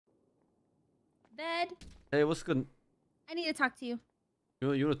Ved. Hey, what's good? I need to talk to you.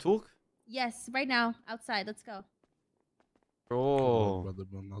 You wanna talk? Yes, right now, outside. Let's go. Bro. Brother,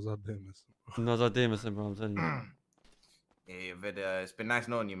 bro. Nazar Demis. Nazar Demis, bro. I'm telling you. Hey, Ved, it's been nice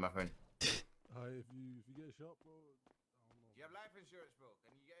knowing you, my friend. If you get shot, bro. Do you have life insurance, bro?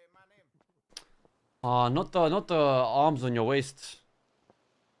 Can you get it in my name? Not the arms on your waist.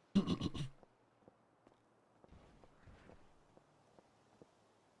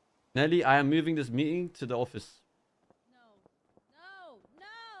 Nelly, I am moving this meeting to the office. No.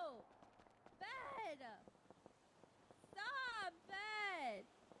 Ved. Stop, Ved.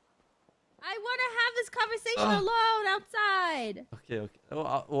 I want to have this conversation alone outside. Okay.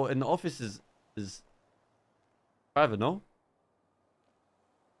 Well, in the office is private, no?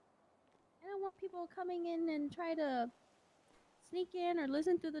 I don't want people coming in and try to sneak in or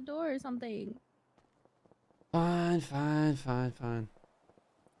listen through the door or something. Fine.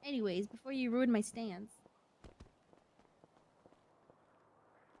 Anyways, before you ruin my stance.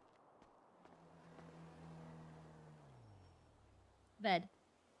 Ved.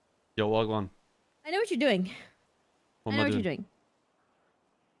 Yo, Wagwan. I know what you're doing. What I am know I what doing? you're doing.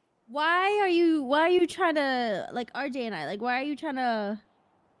 Why are you trying to, like, RJ and I, like, why are you trying to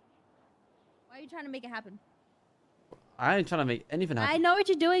make it happen? I ain't trying to make anything happen. I know what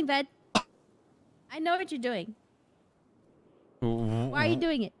you're doing, Ved. I know what you're doing. Why are you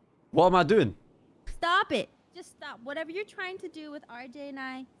doing it? What am I doing? Stop it. Just stop. Whatever you're trying to do with RJ and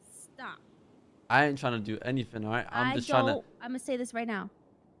I, stop. I ain't trying to do anything, alright? I'm just trying to... I'm gonna say this right now.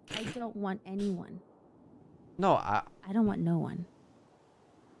 I don't want anyone. No, I don't want no one.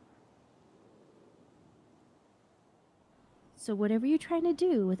 So whatever you're trying to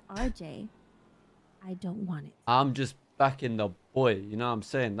do with RJ, I don't want it. I'm just backing the boy. You know what I'm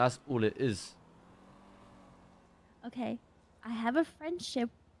saying? That's all it is. Okay. I have a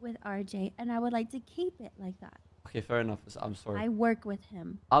friendship with RJ, and I would like to keep it like that. Okay, fair enough. I'm sorry. I work with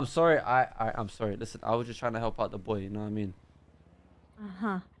him. I'm sorry. I'm sorry. Listen, I was just trying to help out the boy. You know what I mean?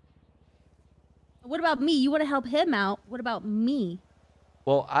 Uh-huh. What about me? You want to help him out. What about me?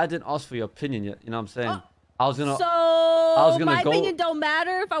 Well, I didn't ask for your opinion yet. You know what I'm saying? I was gonna So my go... opinion don't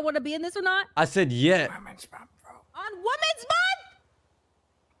matter if I want to be in this or not? I said yeah. Women's month, bro. On Women's Month?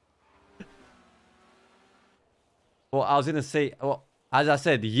 Well, I was gonna say, well, as I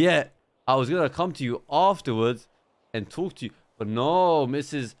said, yeah, I was gonna come to you afterwards and talk to you, but no,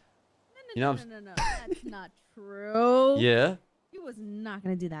 Mrs. No, that's not true. Yeah. He was not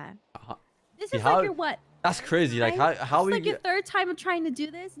gonna do that. This See, is like your what? That's crazy. Like how It's we like your third time of trying to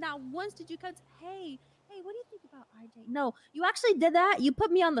do this. Not once did you come to, hey, what do you think about RJ? No, you actually did that. You put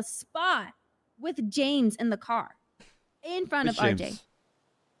me on the spot with James in the car, in front of James? RJ.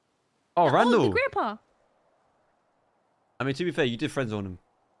 Oh, Randall. Oh, the grandpa. I mean, to be fair, you did friend zone him.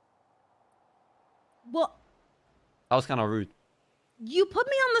 Well, That was kind of rude. you put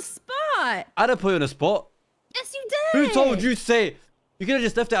me on the spot. I didn't put you on the spot. Yes, you did. Who told you to say? You could have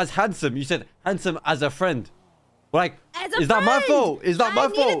just left it as handsome. You said handsome as a friend. Like, is that my fault? Is that my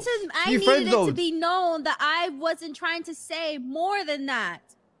fault? I needed it to be known that I wasn't trying to say more than that.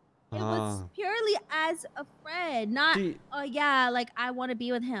 It was purely as a friend, not, oh yeah, like I want to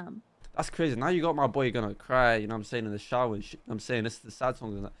be with him. That's crazy. Now you got my boy gonna cry, you know what I'm saying, in the shower and shit. I'm saying this is the sad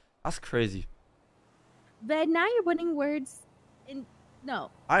song. That's crazy. But now you're putting words in,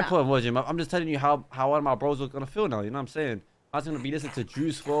 no. I ain't putting words in. I'm just telling you how one of my bros are gonna feel now, you know what I'm saying? I was gonna be listening to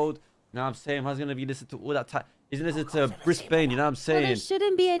Juice WRLD, you know what I'm saying? I was gonna be listening to all that time. He's gonna listen to Brisbane, you know what I'm saying? Well, there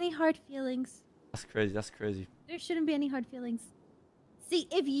shouldn't be any hard feelings. That's crazy. That's crazy. There shouldn't be any hard feelings. See,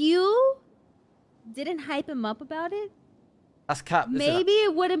 if you didn't hype him up about it, that's cap. Listen, maybe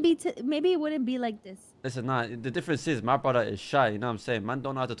it wouldn't be. Maybe it wouldn't be like this. Listen, nah. The difference is my brother is shy. You know what I'm saying? Man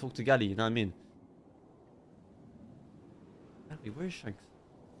don't know how to talk to Gally. You know what I mean? Where's Shanks?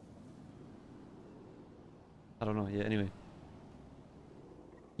 I don't know. Yeah. Anyway.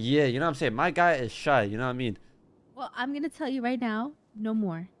 Yeah. You know what I'm saying? My guy is shy. You know what I mean? Well, I'm gonna tell you right now. No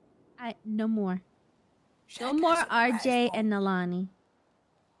more. No more. No more RJ and NALANI.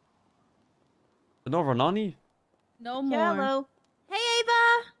 No Ronani? No more. Hello. Hey,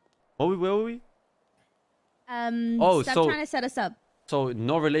 Ava. Where were we? Stop trying to set us up. So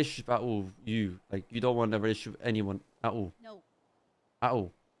no relationship at all. You don't want a relationship with anyone at all. No. At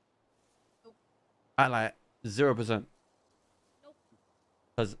all. Nope. At like 0%. Nope.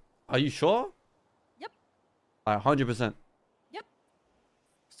 Cause are you sure? Yep. Like 100%. Yep.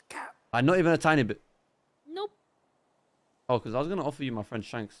 Like not even a tiny bit. Nope. Oh, because I was gonna offer you my friend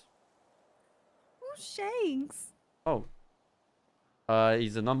Shanks. Who's Shanks? Oh.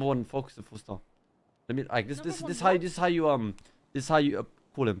 He's the #1 focus in 4-star. Let me like this is how you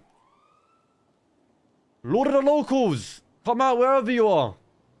call him. Lord of the locals, come out wherever you are.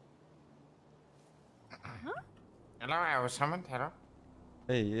 Huh? Hello, I was summoned. Hello.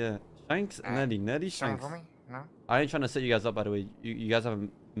 Hey, yeah. Shanks, Nelly. Nelly, Someone Shanks. for me? No? I ain't trying to set you guys up, by the way. You guys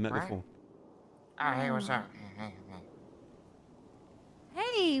haven't met What? before. Oh, hey, what's up? Hey.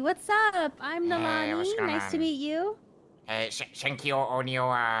 Hey, what's up? I'm Hey, what's NALANI. going Nice to on? meet you. Hey, Shankio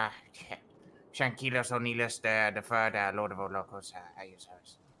Onio, Shankilos Onilis, the third Lord of all locals, at your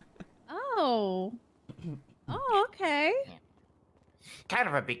service. Oh. Oh, okay. Kind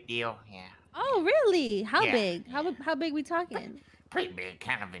of a big deal, yeah. Oh, really? How Yeah, big? yeah. How big we talking? Pretty big,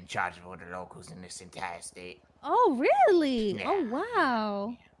 kind of in charge of all the locals in this entire state. Oh, really? Yeah. Oh,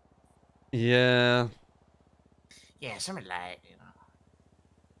 wow. Yeah. Yeah, something like, you know.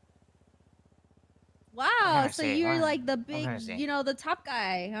 Wow. gonna So say, you're what? like the I'm big, gonna say. you know, the top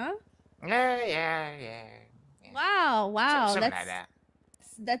guy, huh? Yeah. Wow. Wow. Something like that.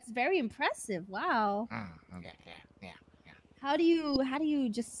 That's very impressive. Wow. Yeah. How do you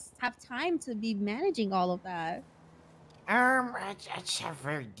just have time to be managing all of that? I just have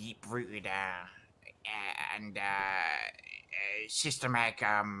very deep-rooted and systematic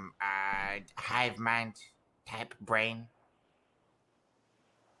hive mind type brain.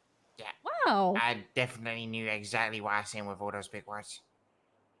 Yeah, Wow. I definitely knew exactly what I was saying with all those big words.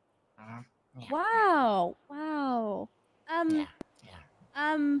 Yeah. Wow. Wow. Yeah.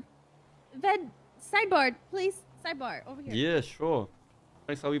 VED, sidebar, please. Sidebar, over here. Yeah, sure.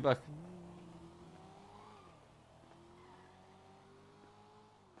 Thanks, I'll be back.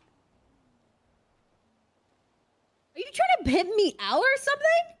 Are you trying to pimp me out or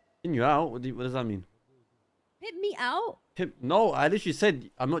something? In you out? What does that mean? Pimp me out? No, I literally said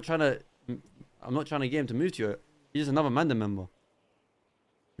I'm not trying to get him to move to you. He's just another Mandem member.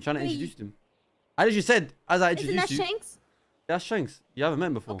 I'm trying to Wait, introduce him. I literally said as I introduced Isn't that you. Shanks? That's Shanks. You haven't met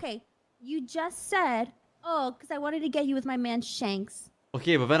him before. Okay, you just said, oh, because I wanted to get you with my man Shanks.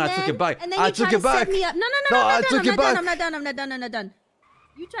 Okay, but then I took it back. And then I you took tried it to back. set me up. No, I took it back. I'm not done.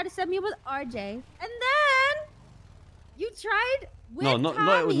 You tried to set me up with RJ, and then you tried with No,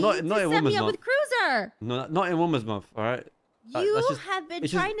 Tommy not in to set woman's me up mouth. with Cruiser. No, not in woman's mouth. All right. You just- have been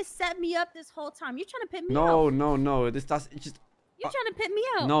it's just- trying to set me up this whole time. You're trying to pimp me out. No. It's just. You're trying to pimp me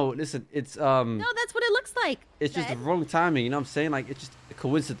out. No, listen. It's No, that's what it looks like. It's just the Fed. wrong timing. You know what I'm saying? Like it's just a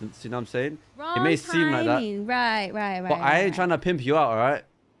coincidence. You know what I'm saying? Wrong it may seem like that. timing. Right. But I ain't trying to pimp you out. All right.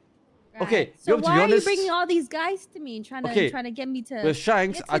 Okay, So to be why are you honest- bringing all these guys to me and trying to get me to With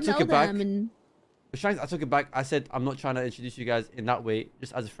Shanks, get to I took know it back. them and With Shanks, I took it back. I said I'm not trying to introduce you guys in that way,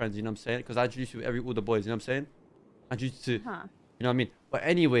 just as friends. You know what I'm saying? Because I introduced you to all the boys. You know what I'm saying? I introduced you to. Huh. You know what I mean? But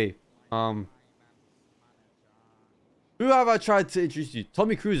anyway, who have I tried to introduce you?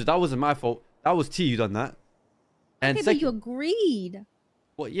 Tommy Cruiser. That wasn't my fault. That was T. You done that. And okay, but you agreed.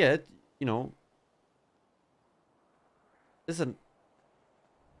 well, yeah, you know. Listen,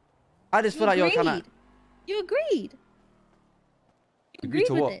 I just feel like you're kind of. You agreed. You Agreed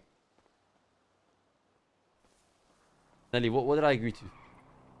to with what? it. Nelly, what did I agree to?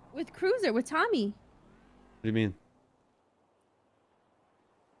 What With Cruiser, with Tommy. do you mean?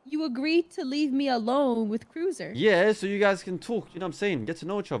 You agreed to leave me alone with Cruiser. Yeah, so you guys can talk. You know what I'm saying? Get to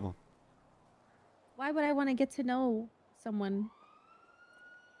know each other. Why would I want to get to know someone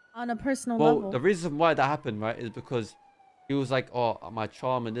on a personal Well, level? the reason why that happened, right, is because he was like, "Oh, my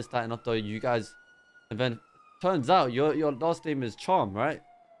charm and this, that, and other." You guys, and then turns out your last name is Charm, right?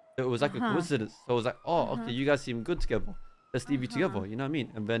 It was like a coincidence. So it was like, "Oh, okay, you guys seem good together. Let's leave you together." You know what I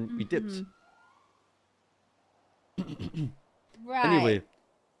mean? And then we dipped. Right. Anyway,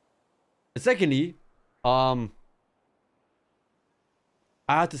 and secondly, I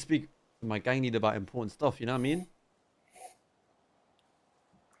had to speak to my gang leader about important stuff. You know what I mean?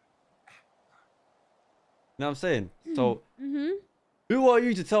 You know what I'm saying? So, who are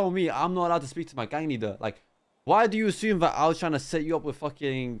you to tell me I'm not allowed to speak to my gang leader? Like, why do you assume that I was trying to set you up with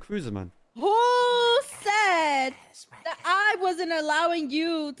fucking Cruiser, man? Who said that I wasn't allowing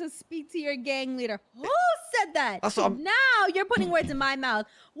you to speak to your gang leader? Who said that? That's what I'm- Now you're putting words in my mouth.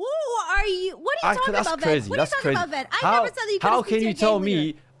 Who are you? What are you talking That's about, crazy. Vet? What That's are you talking crazy. about, Vet? I never said that you couldn't How speak can to you your tell gang leader.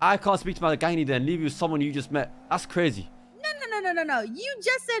 me I can't speak to my gang leader and leave you with someone you just met? That's crazy. No. You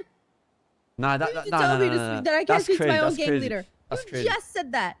just said Nah, you told me to speak, that I can't That's speak to crazy. my own That's gang crazy. leader. That's You crazy. just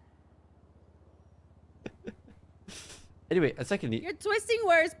said that. Anyway, and secondly, You're twisting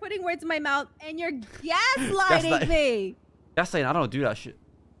words, putting words in my mouth, and you're gaslighting me. that's saying I don't do that shit.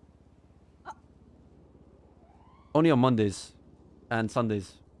 Only on Mondays and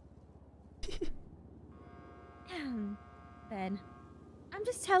Sundays. Ben, I'm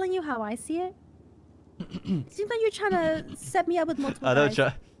just telling you how I see it. It seems like you're trying to set me up with multiple I don't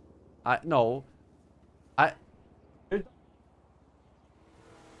guys. try. No.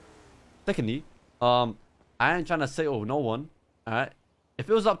 Secondly, I ain't trying to settle with no one. All right. If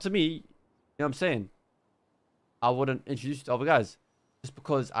it was up to me, you know what I'm saying, I wouldn't introduce you to other guys just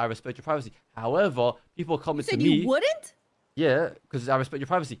because I respect your privacy. However, people coming You to said me. you wouldn't? Yeah, because I respect your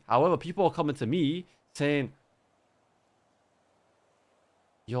privacy. However, people are coming to me saying,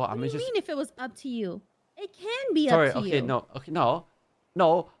 "Yo, I'm What do you interested." mean if it was up to you? It can be Sorry, up to okay, you. no, okay, no.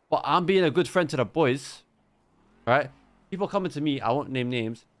 But I'm being a good friend to the boys, right? People coming to me, I won't name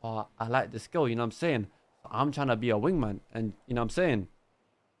names. Oh, I like this girl, you know what I'm saying? I'm trying to be a wingman, and you know what I'm saying?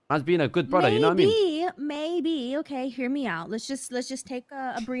 I'm being a good brother, you know what I mean? Maybe. Okay, hear me out. Let's just take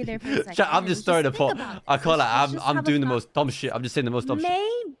a breather for a second. I'm just stirring the pot. I call it. I'm doing the most dumb shit. I'm just saying the most dumb shit.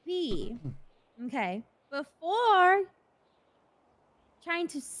 Maybe. Okay. Before trying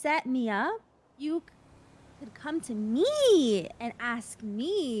to set me up, you could come to me and ask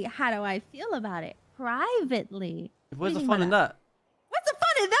me how do I feel about it privately. Where's What do the you fun think in about that? What's the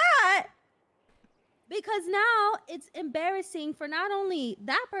fun in that? Because now it's embarrassing for not only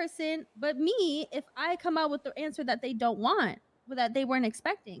that person, but me if I come out with the answer that they don't want, or that they weren't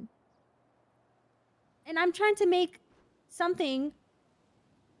expecting. And I'm trying to make something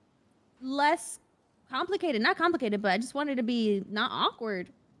less complicated. Not complicated, but I just wanted to be not awkward.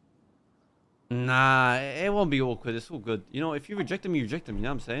 Nah, it won't be awkward. It's all good. You know, if you reject them, you reject them. You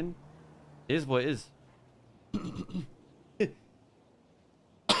know what I'm saying? It is what it is.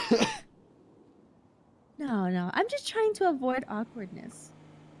 No. I'm just trying to avoid awkwardness.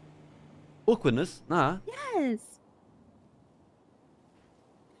 Awkwardness? Nah. Yes.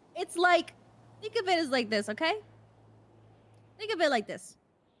 It's like, think of it as like this, okay? Think of it like this.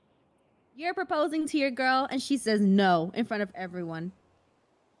 You're proposing to your girl and she says no in front of everyone.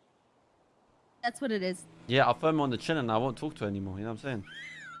 That's what it is. Yeah, I'll throw him on the chin and I won't talk to her anymore. You know what I'm saying?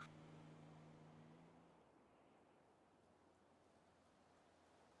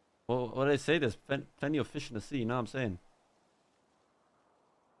 Well, what do they say? There's plenty of fish in the sea. You know what I'm saying?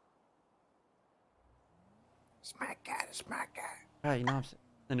 Smart guy, smart guy. Right, you know what I'm saying?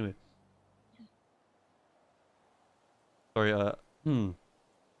 Anyway. Sorry,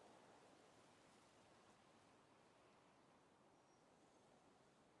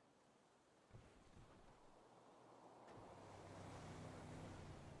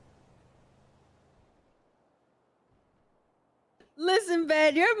 Listen,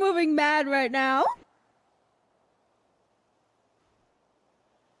 Ben, you're moving mad right now.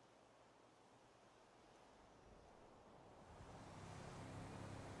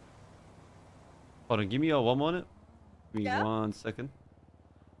 hold on, give me a 1 minute. Give me Yeah. 1 second.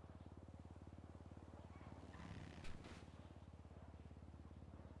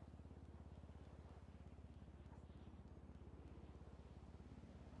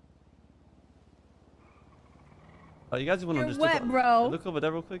 You guys want to You're just wet, look, bro. look over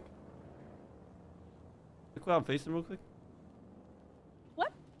there real quick? Look where I'm facing real quick.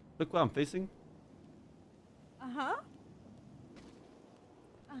 What? Look where I'm facing. Uh-huh.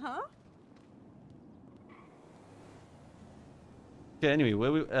 Uh-huh. Okay, anyway,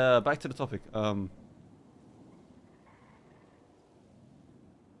 where we back to the topic.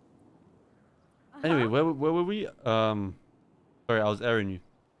 Anyway, where were we? Sorry, I was airing you.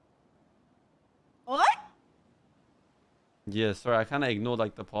 What? Yeah, sorry, I kind of ignored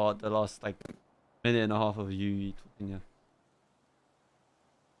like the last like minute and a half of you talking. Yeah.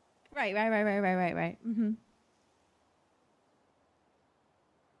 Right. Mm-hmm.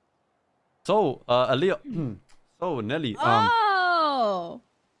 So, Aaliyah. So, Nelly. Oh.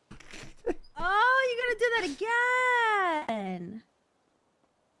 Oh, you're gonna do that again.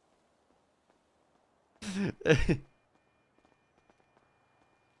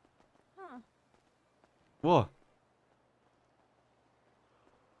 Huh. What?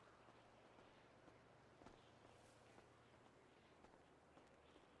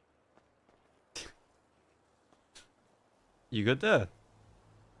 You good there?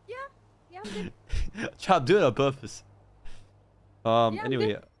 Yeah, I'm good. I'm doing it on purpose. I'm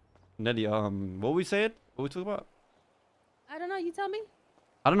Anyway, good. Nelly, what were we saying? What were we talking about? I don't know. You tell me.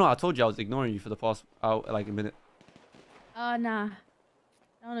 I don't know. I told you I was ignoring you for the past like a minute. Nah. I don't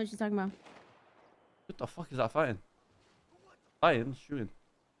know what you're talking about. What the fuck is that fighting? Fighting? Shooting.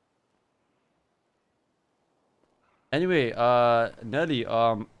 Anyway, Nelly,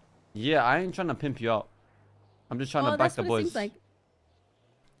 yeah, I ain't trying to pimp you out. I'm just trying to back that's the what boys. it seems like.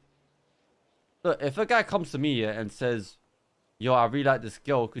 Look, if a guy comes to me and says, yo, I really like this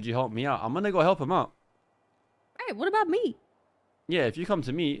girl, could you help me out? I'm gonna go help him out. All right, what about me? Yeah, if you come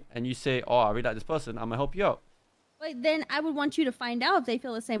to me and you say, oh, I really like this person, I'm gonna help you out. Wait, then I would want you to find out if they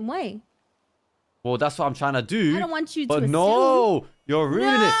feel the same way. Well, that's what I'm trying to do. I don't want you to But assume. no, You're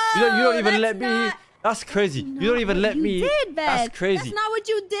ruining it. You don't even let me. That's crazy. You don't even let me. Did, That's crazy. That's not what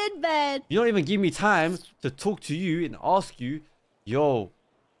you did, VED. You don't even give me time to talk to you and ask you, yo,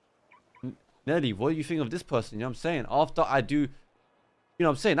 Nelly, what do you think of this person? You know what I'm saying? After I do, you know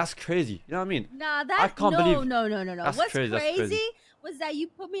what I'm saying? That's crazy. You know what I mean? Nah, that's I can't believe. No. That's What's crazy, that's crazy. was that you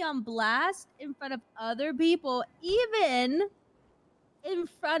put me on blast in front of other people, even in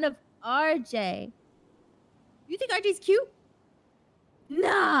front of RJ. You think RJ's cute?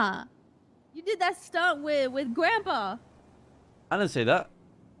 Nah. You did that stunt with Grandpa. I didn't say that.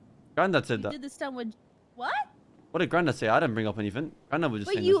 Granddad said You that. did the stunt with what? What did Granddad say? I didn't bring up anything. Granddad was just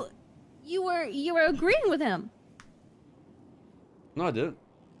But saying you were agreeing with him. No, I didn't.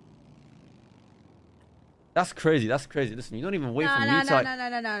 That's crazy. That's crazy. Listen, you don't even wait for me to like...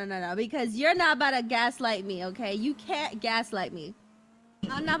 No. Because you're not about to gaslight me, okay? You can't gaslight me.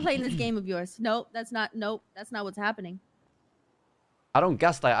 I'm not playing this game of yours. Nope, that's not what's happening. I don't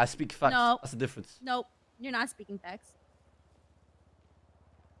gaslight. I speak facts. No. That's the difference. Nope, you're not speaking facts.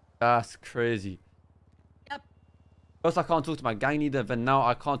 That's crazy. Yep. First, I can't talk to my gang leader. Then now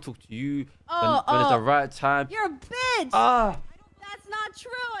I can't talk to you when it's the right time. You're a bitch. Ah. That's not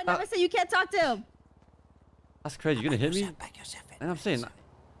true. I never said you can't talk to him. That's crazy. You're gonna hit me? And I'm saying,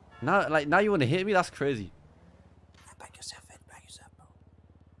 now you wanna hit me? That's crazy. Back yourself, bro.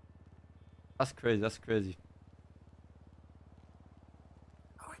 That's crazy. That's crazy.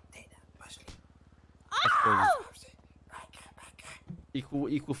 That's crazy.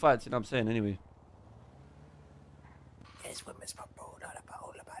 Equal fights, you know what I'm saying? Anyway.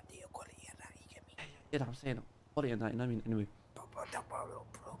 Yeah, I'm saying body and that, you know what I mean? Anyway.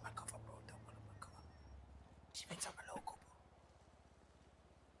 She thinks I'm a local,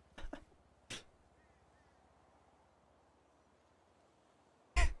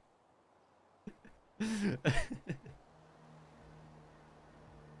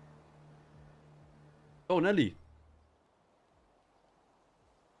 Oh, Nelly.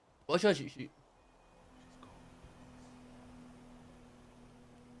 What's your she? Hey,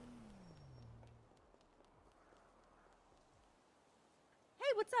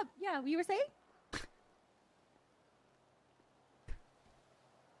 what's up? Yeah, you were saying?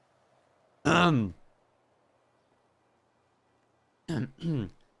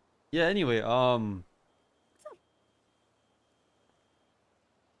 Yeah, anyway,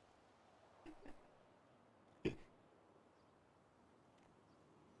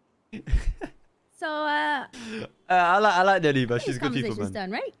 So, I like Nelly, but she's this good people, conversation's man.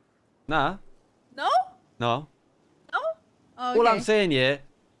 done, right? Nah, No? no. No? Oh, All okay. I'm saying, yeah,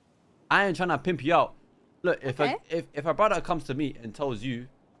 I ain't trying to pimp you out. Look, if Okay. if a brother comes to me and tells me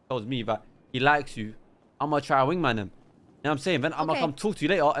that he likes you, I'm gonna try to wingman him. You know what I'm saying? Then I'm gonna come talk to you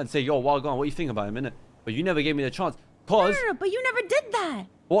later and say, yo, what you think about him, innit? But you never gave me the chance. Cause No, but you never did that.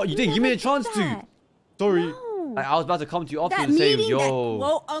 what? You didn't give me never the chance did to. that. Sorry. No. Like, I was about to come to you after That and say, meeting, yo. that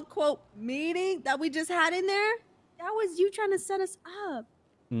quote unquote meeting that we just had in there, that was you trying to set us up.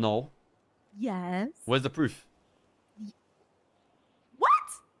 No. Yes. Where's the proof? What?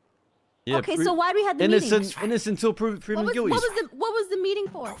 Yeah, Okay, so why we had the innocent, meeting? innocent till proven guilty. What was the meeting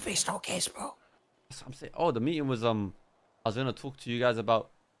for? No face, no case, bro. That's what I'm saying. Oh, the meeting was I was gonna talk to you guys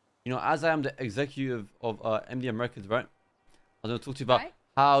about, you know, as I am the executive of MDM Records, right? I was gonna talk to you about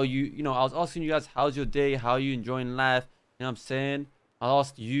how you know, I was asking you guys, how's your day? How are you enjoying life? You know what I'm saying? I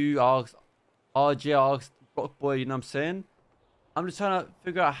asked you, I asked RJ, I asked Rock Boy, you know what I'm saying? I'm just trying to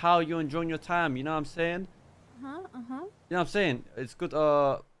figure out how you're enjoying your time, you know what I'm saying? You know what I'm saying? It's good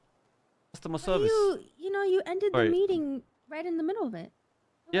customer service. You ended the meeting right in the middle of it.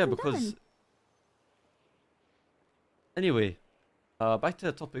 Yeah, because anyway, back to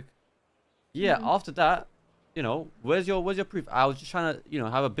the topic. Yeah, after that, you know, where's your proof? I was just trying to, you know,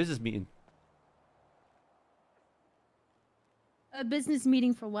 have a business meeting. A business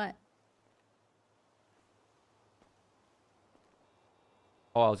meeting for what?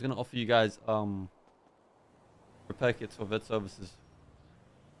 Oh, I was gonna offer you guys repair kits for vet services.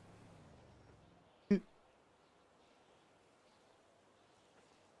 You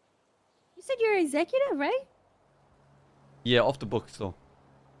said you're executive, right? Yeah, off the books though.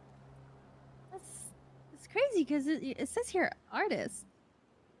 That's crazy because it says here artist.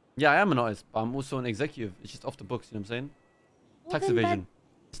 Yeah, I am an artist, but I'm also an executive. It's just off the books, you know what I'm saying? Well, Tax evasion.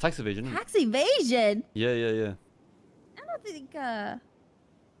 It's tax evasion. Isn't it? Tax evasion? Yeah. I don't think that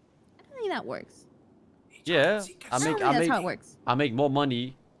works. Yeah, that's how it works. I make more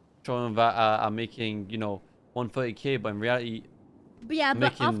money showing that I'm making, you know, 130K, but in reality, But yeah,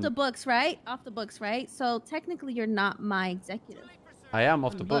 but off the books, right? Off the books, right? So technically, you're not my executive. I am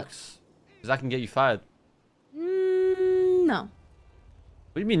off the books because I can get you fired. No.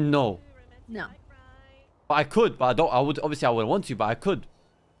 What do you mean no? No. But I could, but I don't. I would obviously I wouldn't want to, but I could.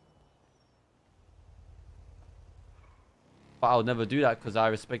 But I'll never do that because I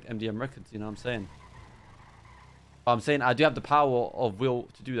respect MDM records. You know what I'm saying? But I'm saying I do have the power of will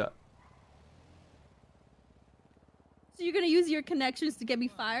to do that. So you're gonna use your connections to get me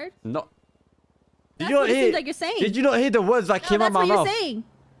fired? No. That's what it seems like you're saying. Did you not hear the words that came out of my mouth? That's what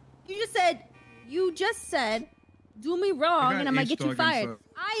you're saying. You just said, do me wrong and I'm gonna get you fired.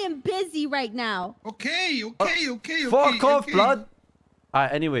 I am busy right now. Okay. Fuck off, blood.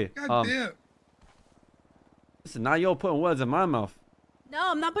 Alright, anyway. God damn. Listen, now you're putting words in my mouth. No,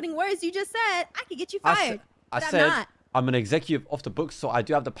 I'm not putting words. You just said I could get you fired. I said I'm an executive off the books, so I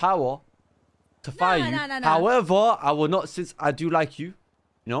do have the power to fire you. No. However, I will not, since I do like you,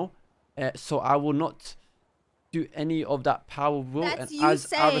 you know, so I will not do any of that power will. That's you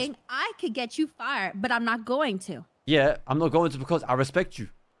saying I could get you fired, but I'm not going to. Yeah, I'm not going to because I respect you.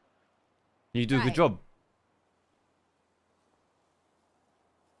 You do a good job.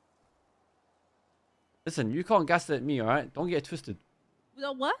 Listen, you can't gaslight me, alright? Don't get it twisted.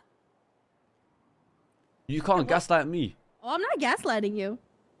 What? You can't gaslight me. Oh, I'm not gaslighting you.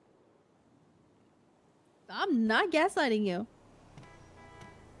 I'm not gaslighting you.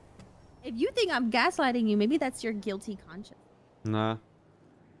 If you think I'm gaslighting you, maybe that's your guilty conscience. Nah.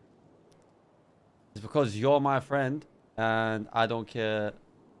 It's because you're my friend and I don't care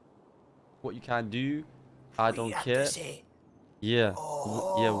what you can do. I don't care. Yeah.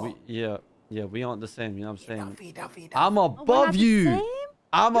 Yeah, we aren't the same, you know what I'm saying? I'm above you.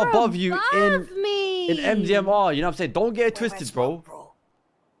 I'm above you in MDMR, you know what I'm saying? Don't get it twisted, bro.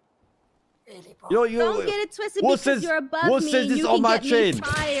 Don't get it twisted because you're above me and you can get me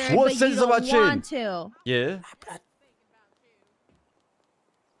fired, but you don't want to. Yeah.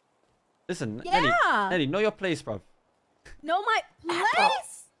 Listen, Nelly, know your place, bro. Know my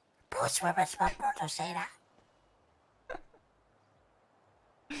place?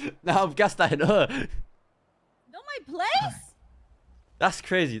 Now I'm gaslighting her. Know my place? That's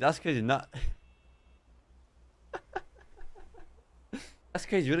crazy. That's crazy. Not. That's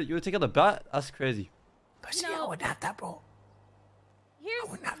crazy. You would take out the bat? That's crazy. I wouldn't have that, bro.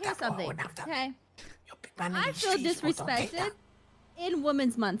 Here's something. Okay. I feel disrespected in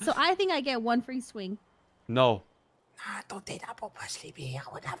Women's Month, so I think I get one free swing. No. Nah, don't take that, bro. Sleepy. I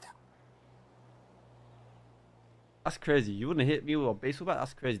wouldn't have that. That's crazy. You wouldn't hit me with a baseball bat?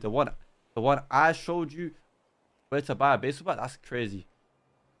 That's crazy. The one I showed you where to buy a baseball bat? That's crazy.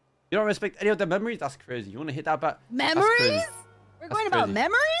 You don't respect any of the memories? That's crazy. You want to hit that bat? Memories? We're going about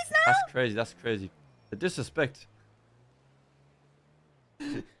memories now? That's crazy. That's crazy. The disrespect.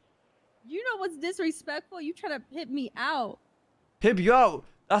 You know what's disrespectful? You try to pimp me out. Pimp you out?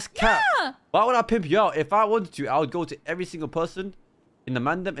 That's cap. Yeah. Why would I pimp you out? If I wanted to, I would go to every single person in the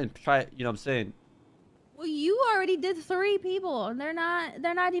mandem and try, you know what I'm saying? Well, you already did 3 people, and they're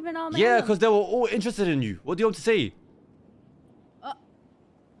not even all men. Yeah, because they were all interested in you. What do you want to say?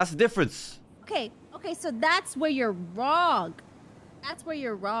 That's the difference. Okay, so that's where you're wrong. That's where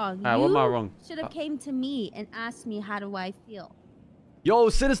you're wrong. What am I wrong? Should have came to me and asked me how do I feel. Yo,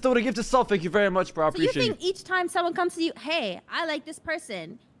 Sinister with a gift of self. Thank you very much, bro. I appreciate you. So you think each time someone comes to you, hey, I like this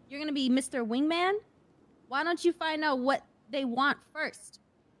person, you're gonna be Mr. Wingman? Why don't you find out what they want first?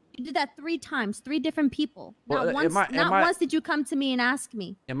 You did that 3 times, 3 different people. Well, not once did you come to me and ask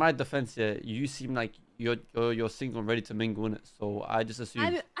me. In my defense, yeah, you seem like you're single and ready to mingle in it. So I just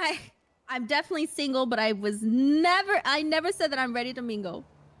assumed. I'm definitely single, but I never said that I'm ready to mingle.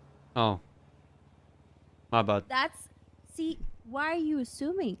 Oh. My bad. See, why are you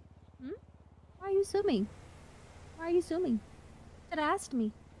assuming? Why are you assuming? Why are you assuming? You should have asked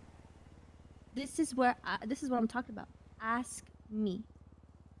me. This is what I'm talking about. Ask me.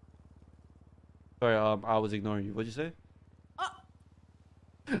 Sorry, I was ignoring you. What'd you say?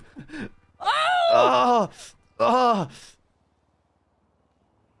 Oh! Oh!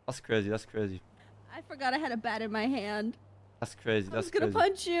 That's crazy. That's crazy. I forgot I had a bat in my hand. That's crazy. That's crazy. I was gonna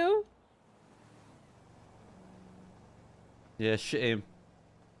punch you. Yeah, shit aim.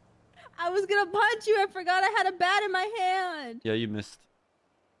 I was gonna punch you. I forgot I had a bat in my hand. Yeah, you missed.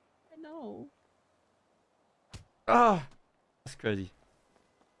 I know. That's crazy.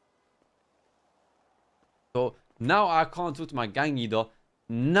 So now I can't talk to my gang leader.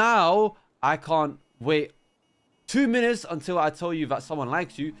 Now I can't wait 2 minutes until I tell you that someone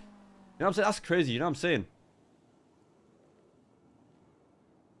likes you. You know what I'm saying? That's crazy. You know what I'm saying?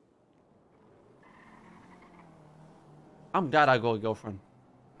 I'm glad I got a girlfriend.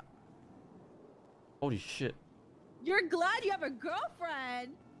 Holy shit. You're glad you have a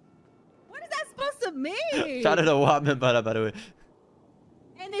girlfriend? What is that supposed to mean? I don't know what I meant by that, by the way.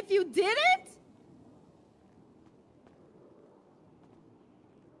 And if you didn't,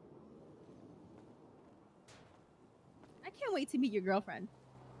 I can't wait to meet your girlfriend.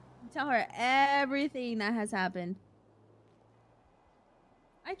 Tell her everything that has happened.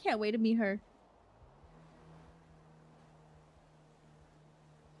 I can't wait to meet her.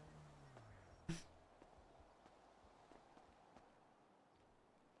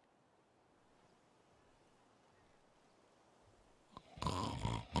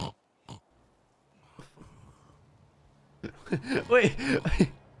 Wait.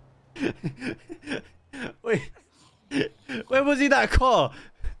 Wait. Where was he that car?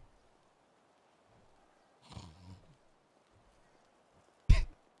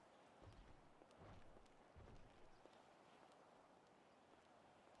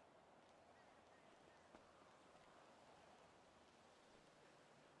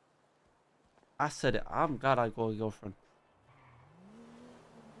 I said it. I'm glad I got a girlfriend.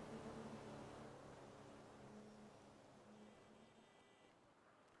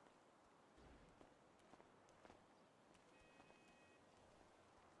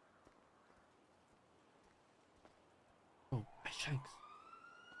 Oh, Shanks.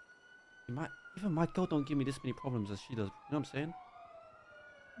 Even my girl don't give me this many problems as she does. You know what I'm saying?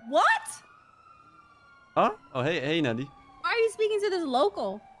 What? Huh? Oh, hey, Nadie. Why are you speaking to this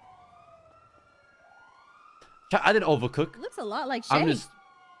local? I didn't overcook. Looks a lot like I'm Shay. just.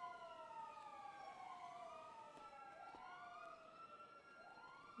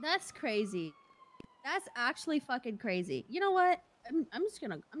 That's crazy. That's actually fucking crazy. You know what? I'm just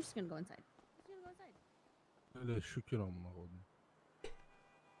gonna go inside. I'm just gonna go inside. Öyle şükür amına koydum.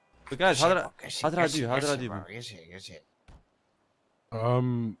 But guys, how did I do? Bro, you're shit, you're shit.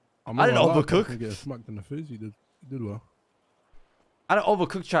 I'm I not didn't gonna lie, overcook. I get smacked in the face. You did well. I didn't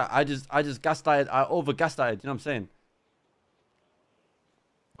overcook, chat. I just gaslighted. I over gaslighted. You know what I'm saying?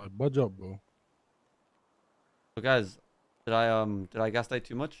 Like, budge up, bro. So guys, did I gaslight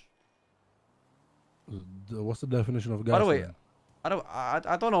too much? What's the definition of gaslighting? By the way,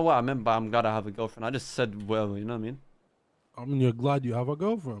 I don't know what I meant by I'm glad I have a girlfriend. I just said well, you know what I mean? I mean, you're glad you have a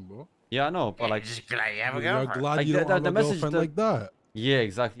girlfriend, bro. Yeah, I know, but like, Just glad you have a You're girlfriend. glad Like you don't have the a message girlfriend that- like that. yeah,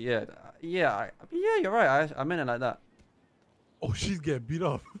 exactly, yeah, yeah, you're right. I meant it like that. Oh, she's getting beat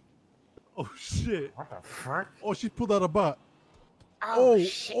up. Oh shit. What the fuck? Oh, she pulled out a bat. Oh, Oh,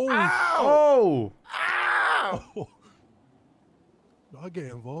 shit. oh, Ow! Oh, Ow! Oh. Do I get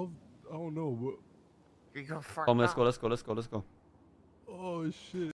involved? I don't know, but You go fuck come, let's up. go. oh shit.